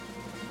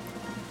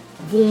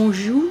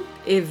Bonjour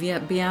et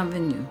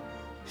bienvenue.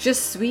 Je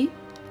suis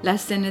la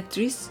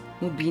sénatrice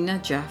Mubina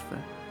Jaffa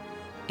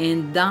et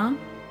dans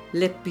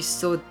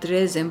l'épisode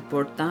très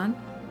important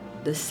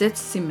de cette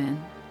semaine,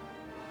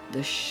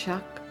 de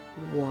chaque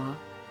voix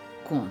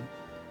compte.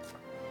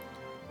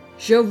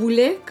 Je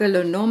voulais que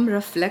le nombre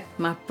reflète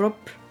ma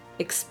propre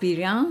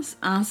expérience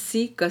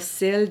ainsi que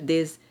celle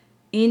des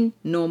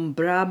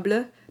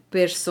innombrables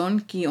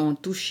personnes qui ont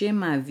touché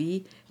ma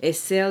vie et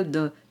celle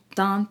de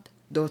tant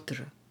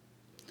d'autres.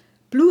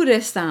 Plus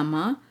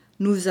récemment,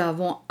 nous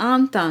avons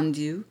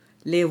entendu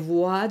les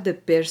voix de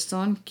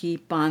personnes qui,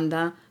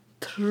 pendant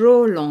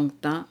trop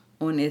longtemps,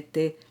 ont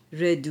été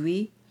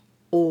réduites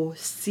au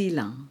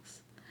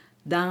silence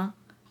dans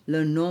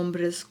de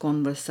nombreuses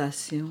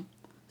conversations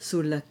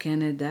sur le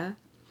Canada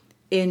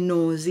et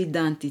nos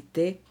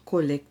identités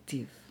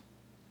collectives.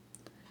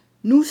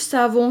 Nous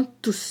savons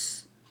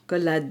tous que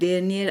la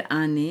dernière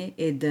année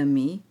et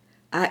demie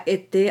a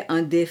été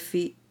un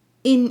défi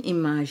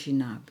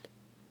inimaginable.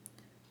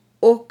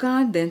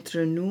 Aucun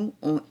d'entre nous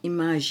ont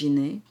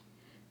imaginé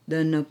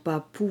de ne pas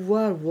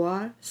pouvoir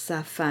voir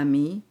sa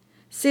famille,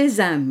 ses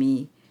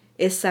amis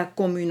et sa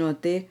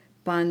communauté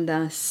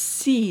pendant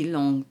si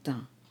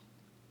longtemps.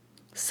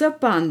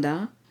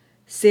 Cependant,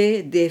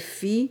 ces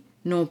défis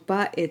n'ont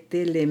pas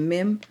été les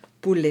mêmes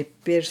pour les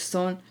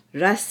personnes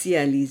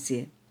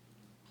racialisées.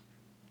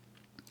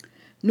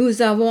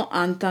 Nous avons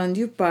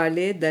entendu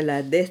parler de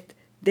la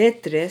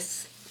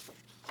détresse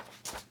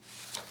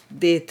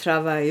des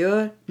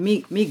travailleurs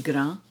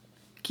migrants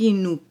qui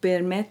nous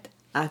permettent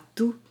à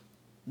tous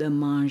de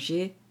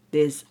manger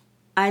des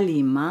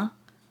aliments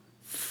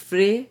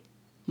frais,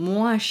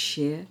 moins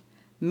chers,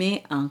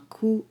 mais à un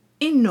coût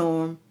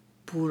énorme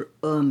pour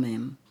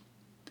eux-mêmes.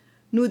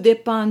 Nous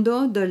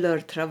dépendons de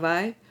leur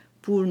travail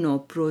pour nos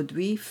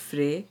produits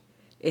frais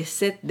et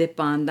cette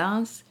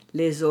dépendance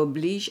les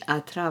oblige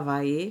à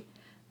travailler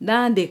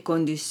dans des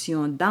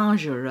conditions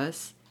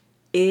dangereuses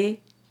et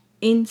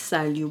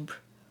insalubres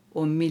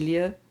au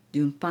milieu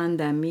d'une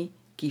pandémie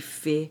qui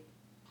fait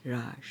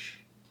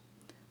rage.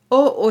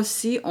 Eux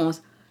aussi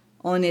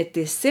ont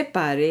été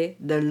séparés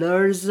de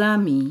leurs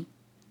amis,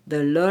 de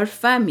leur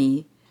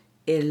famille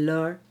et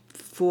leur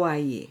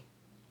foyer.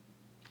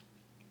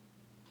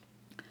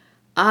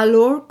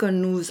 Alors que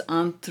nous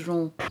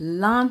entrons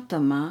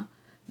lentement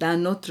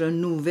dans notre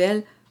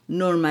nouvelle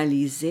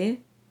normalisée,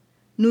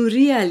 nous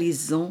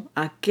réalisons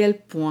à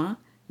quel point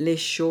les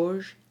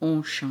choses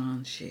ont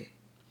changé.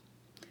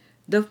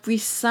 Depuis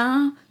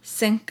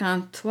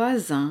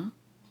 153 ans,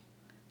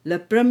 le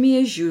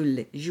 1er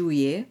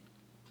juillet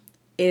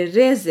est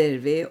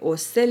réservé aux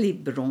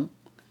célébrants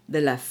de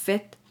la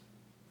fête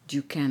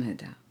du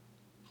Canada.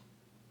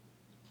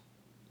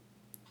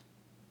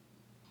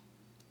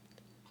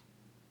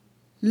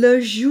 Le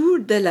jour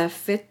de la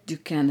fête du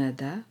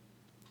Canada,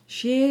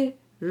 j'ai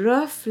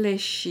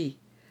réfléchi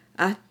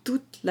à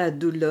toute la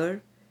douleur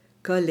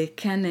que les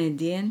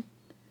Canadiens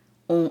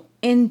ont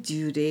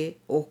endurée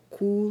au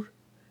cours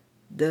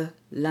de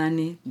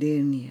l'année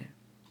dernière.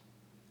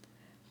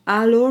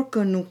 Alors que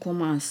nous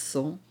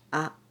commençons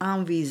à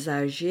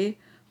envisager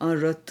un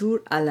retour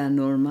à la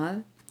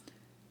normale,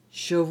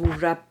 je vous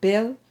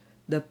rappelle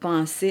de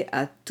penser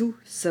à tout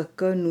ce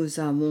que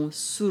nous avons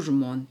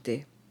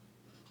surmonté.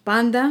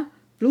 Pendant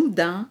plus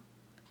d'un an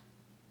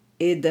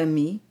et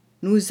demi,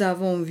 nous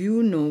avons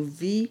vu nos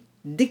vies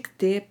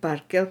dictées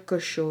par quelque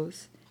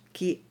chose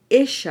qui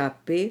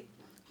échappait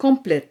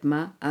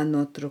complètement à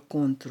notre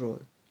contrôle.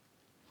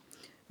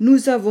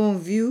 Nous avons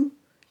vu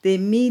des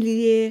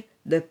milliers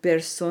de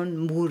personnes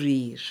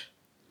mourir.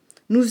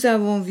 Nous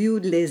avons vu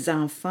les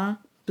enfants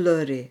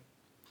pleurer.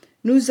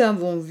 Nous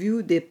avons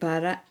vu des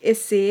parents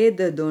essayer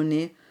de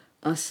donner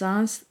un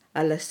sens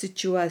à la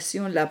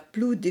situation la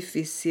plus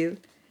difficile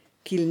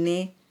qu'ils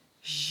n'aient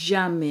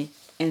jamais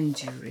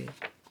endurée.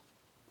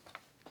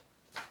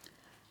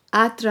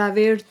 À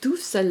travers tout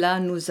cela,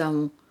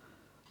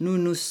 nous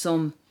nous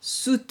sommes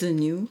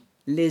soutenus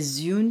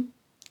les unes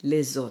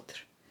les autres.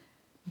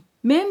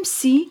 Même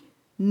si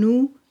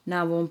nous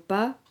n'avons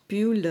pas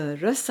pu le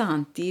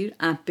ressentir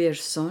en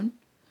personne,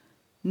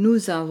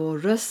 nous avons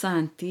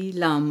ressenti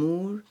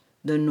l'amour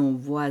de nos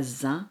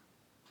voisins,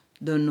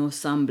 de nos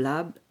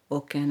semblables au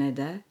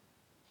Canada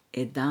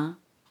et dans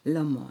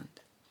le monde.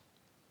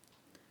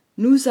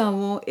 Nous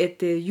avons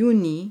été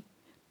unis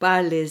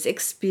par les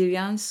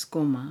expériences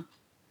communes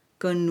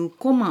que nous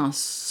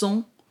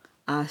commençons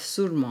à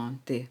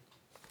surmonter.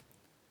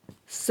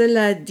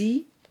 Cela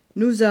dit,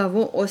 nous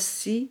avons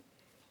aussi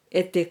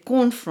été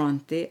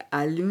confrontés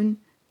à l'une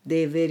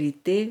des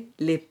vérités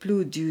les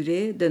plus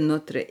dures de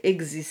notre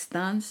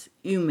existence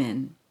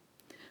humaine.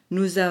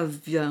 Nous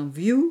avions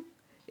vu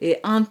et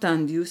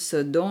entendu ce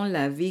dont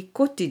la vie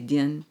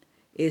quotidienne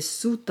est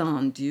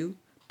sous-tendue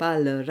par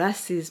le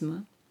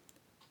racisme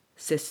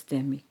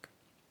systémique.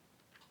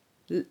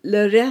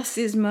 Le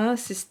racisme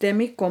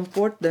systémique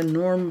comporte de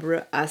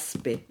nombreux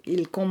aspects.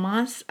 Il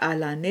commence à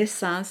la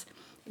naissance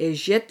et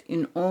jette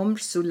une ombre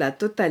sur la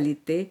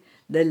totalité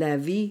de la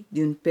vie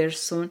d'une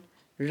personne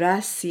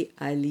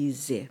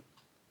racialisée.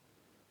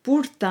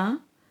 Pourtant,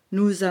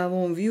 nous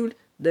avons vu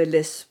de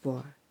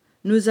l'espoir.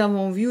 Nous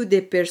avons vu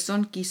des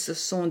personnes qui se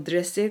sont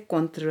dressées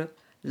contre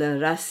le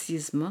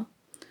racisme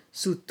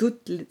sous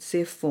toutes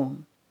ses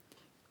formes,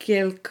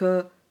 quelle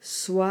que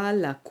soit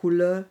la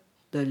couleur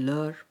de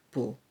leur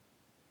peau.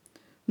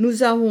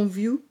 Nous avons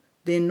vu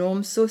des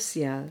normes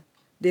sociales,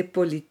 des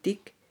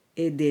politiques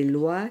et des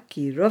lois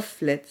qui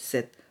reflètent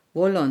cette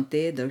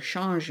volonté de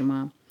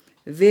changement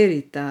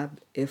véritable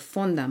et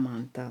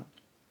fondamental.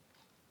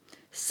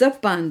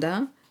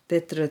 Cependant,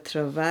 notre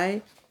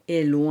travail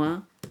est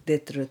loin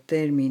d'être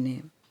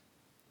terminé.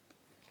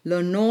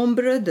 Le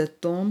nombre de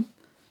tombes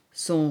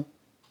sont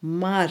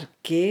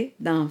marqués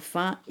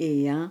d'enfants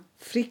ayant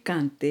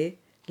fréquenté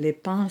les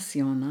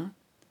pensionnats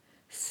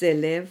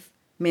s'élève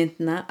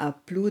maintenant à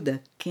plus de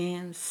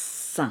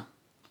 1500.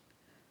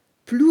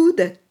 Plus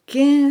de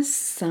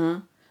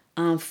 1500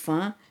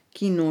 enfants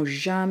qui n'ont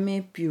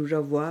jamais pu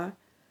revoir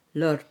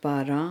leurs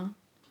parents,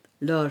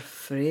 leurs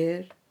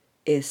frères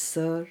et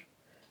sœurs,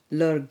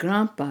 leurs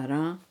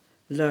grands-parents,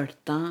 leurs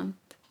tantes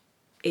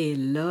et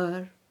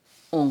leurs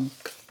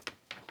oncles.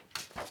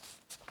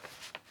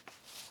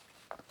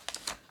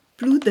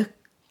 Plus de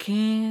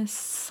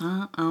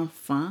 1500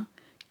 enfants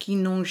qui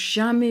n'ont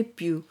jamais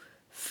pu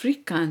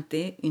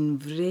fréquenter une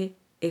vraie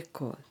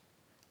école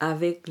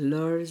avec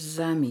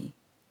leurs amis.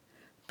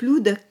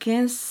 Plus de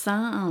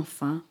 1500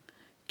 enfants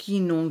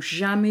qui n'ont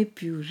jamais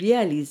pu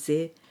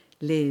réaliser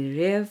les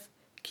rêves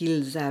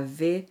qu'ils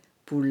avaient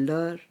pour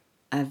leur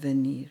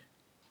avenir.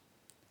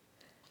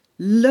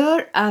 Leur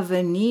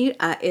avenir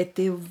a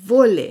été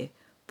volé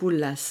pour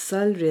la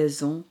seule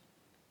raison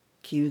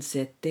qu'ils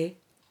étaient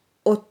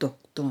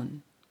autochtones.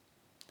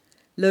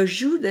 Le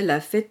jour de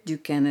la fête du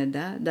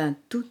Canada, dans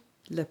tout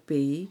le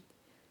pays,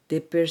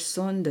 des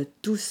personnes de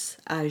tous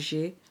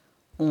âgés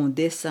ont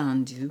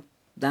descendu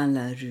dans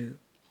la rue.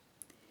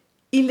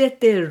 Il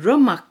était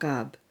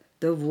remarquable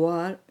de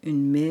voir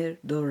une mer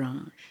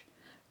d'orange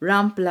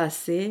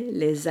remplacer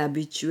les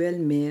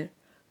habituelles mers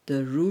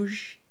de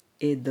rouge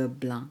et de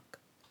blanc.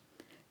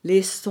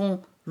 Les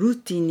sons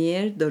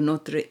routiniers de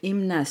notre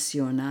hymne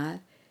national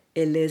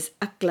et les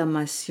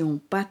acclamations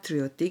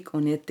patriotiques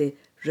ont été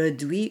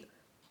réduits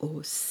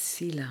au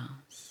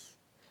silence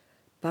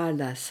par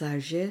la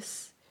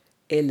sagesse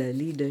et le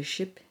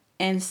leadership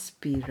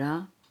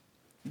inspirant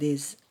des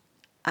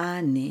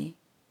années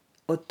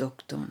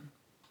autochtones.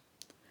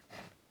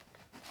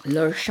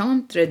 Leurs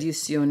chants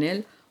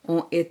traditionnels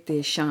ont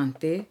été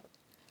chantés,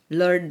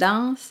 leurs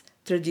danses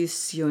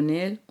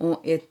traditionnelles ont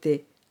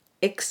été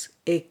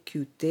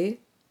exécutées,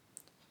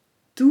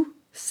 tout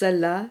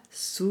cela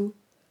sous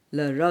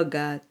le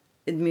regard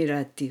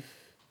admiratif,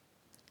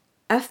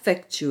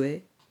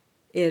 affectueux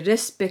et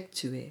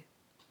respectueux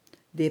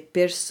des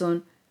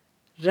personnes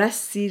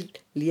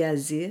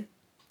racialisées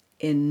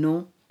et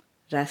non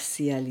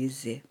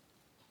racialisées.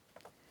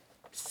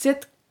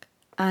 Cette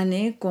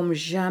année, comme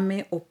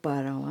jamais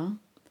auparavant,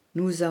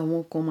 nous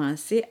avons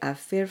commencé à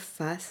faire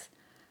face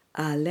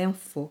à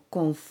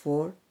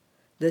l'inconfort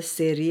de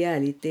ces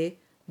réalités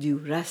du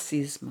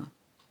racisme.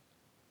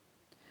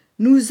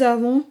 Nous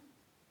avons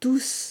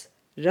tous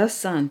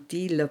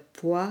ressenti le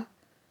poids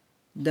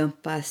d'un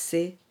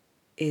passé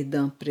et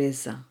d'un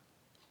présent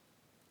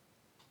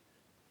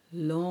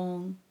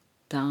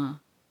longtemps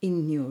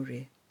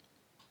ignoré.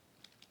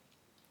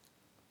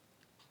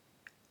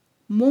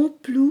 Mon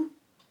plus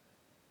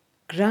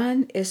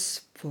grand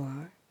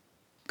espoir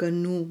que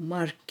nous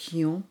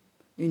marquions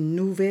une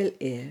nouvelle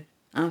ère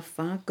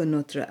afin que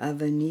notre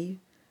avenir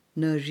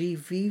ne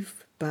revive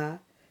pas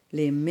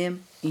les mêmes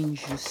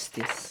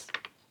injustices.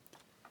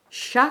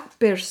 Chaque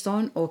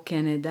personne au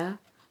Canada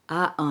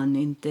a un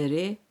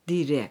intérêt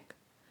direct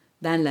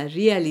dans la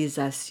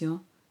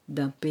réalisation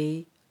d'un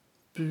pays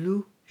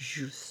plus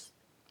juste.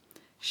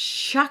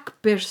 Chaque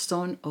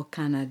personne au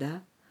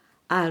Canada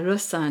a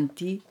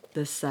ressenti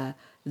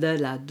de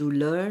la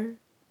douleur,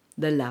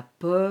 de la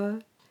peur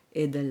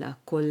et de la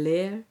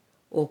colère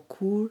au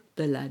cours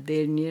de la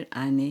dernière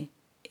année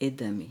et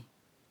demie.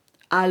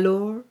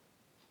 Alors,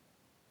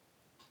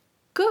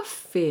 que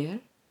faire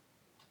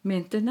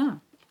maintenant?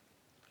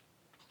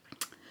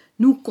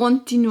 Nous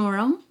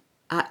continuerons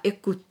à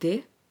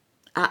écouter,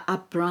 à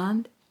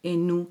apprendre et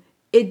nous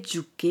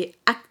éduquer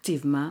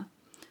activement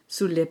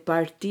sur les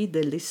parties de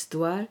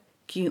l'histoire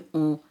qui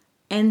ont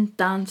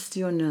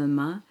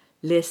intentionnellement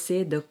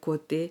laissé de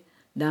côté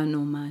dans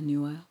nos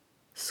manuels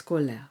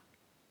scolaires.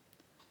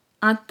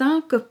 En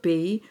tant que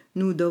pays,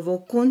 nous devons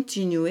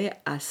continuer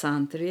à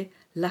centrer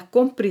la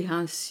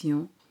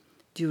compréhension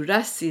du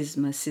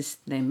racisme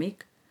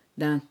systémique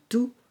dans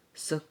tout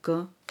ce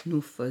que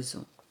nous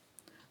faisons.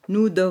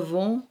 Nous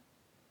devons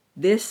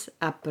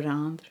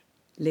désapprendre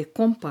les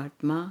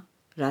comportements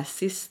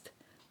racistes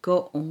qui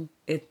ont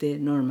été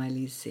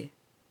normalisés.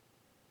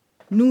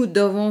 Nous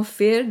devons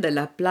faire de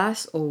la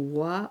place aux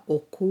voix, aux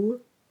cours,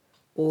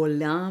 aux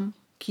langues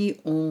qui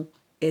ont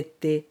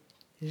été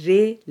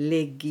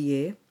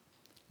reléguées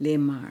les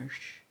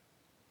marges.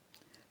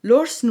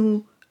 Lorsque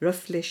nous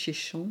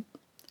réfléchissons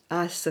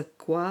à ce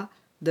quoi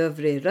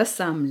devrait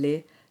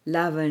ressembler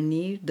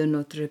l'avenir de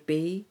notre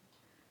pays,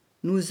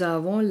 nous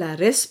avons la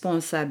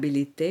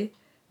responsabilité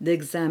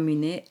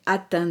d'examiner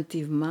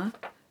attentivement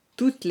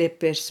toutes les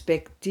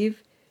perspectives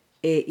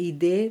et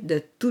idées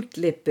de toutes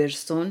les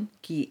personnes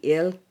qui,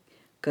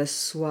 que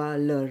soit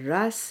leur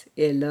race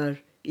et leur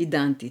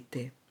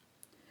identité.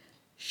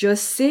 Je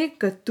sais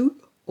que tout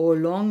au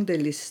long de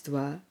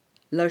l'histoire,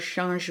 le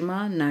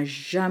changement n'a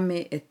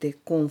jamais été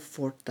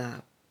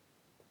confortable.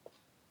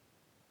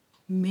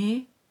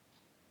 Mais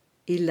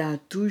il a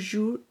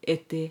toujours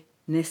été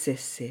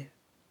nécessaire.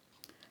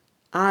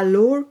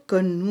 Alors que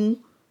nous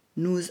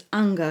nous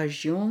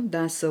engagions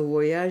dans ce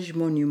voyage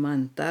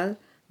monumental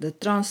de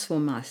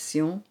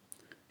transformation,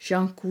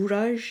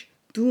 j'encourage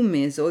tous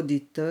mes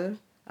auditeurs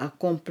à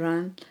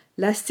comprendre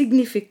la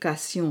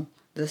signification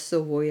de ce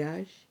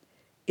voyage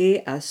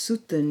et à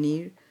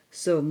soutenir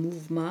ce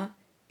mouvement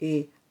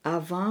et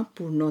avant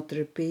pour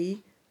notre pays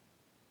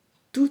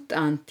tout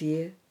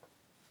entier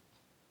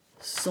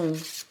sont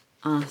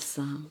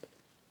ensemble.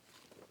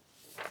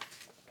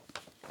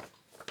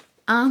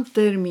 En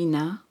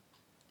terminant,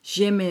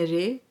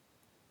 j'aimerais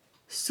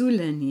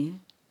souligner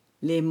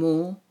les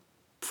mots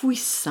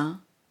puissants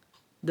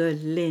de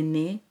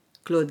l'aînée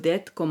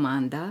Claudette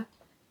Commanda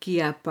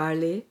qui a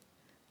parlé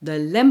de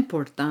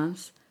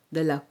l'importance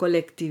de la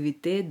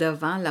collectivité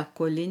devant la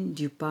colline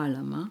du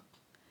Parlement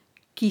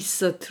qui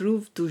se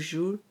trouve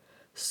toujours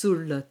sur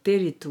le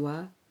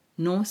territoire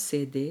non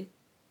cédé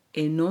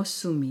et non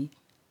soumis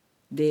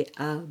des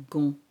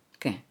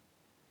Algonquins.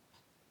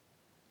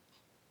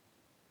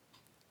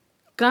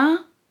 Quand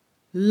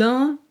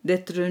l'un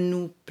d'entre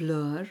nous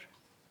pleure,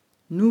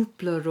 nous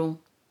pleurons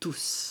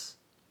tous.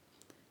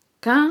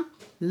 Quand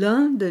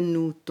l'un de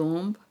nous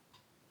tombe,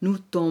 nous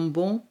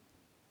tombons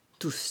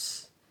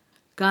tous.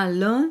 Quand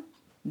l'un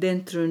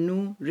d'entre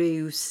nous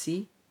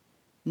réussit,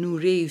 nous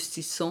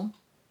réussissons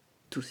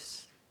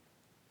tous.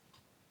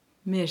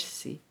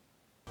 Merci.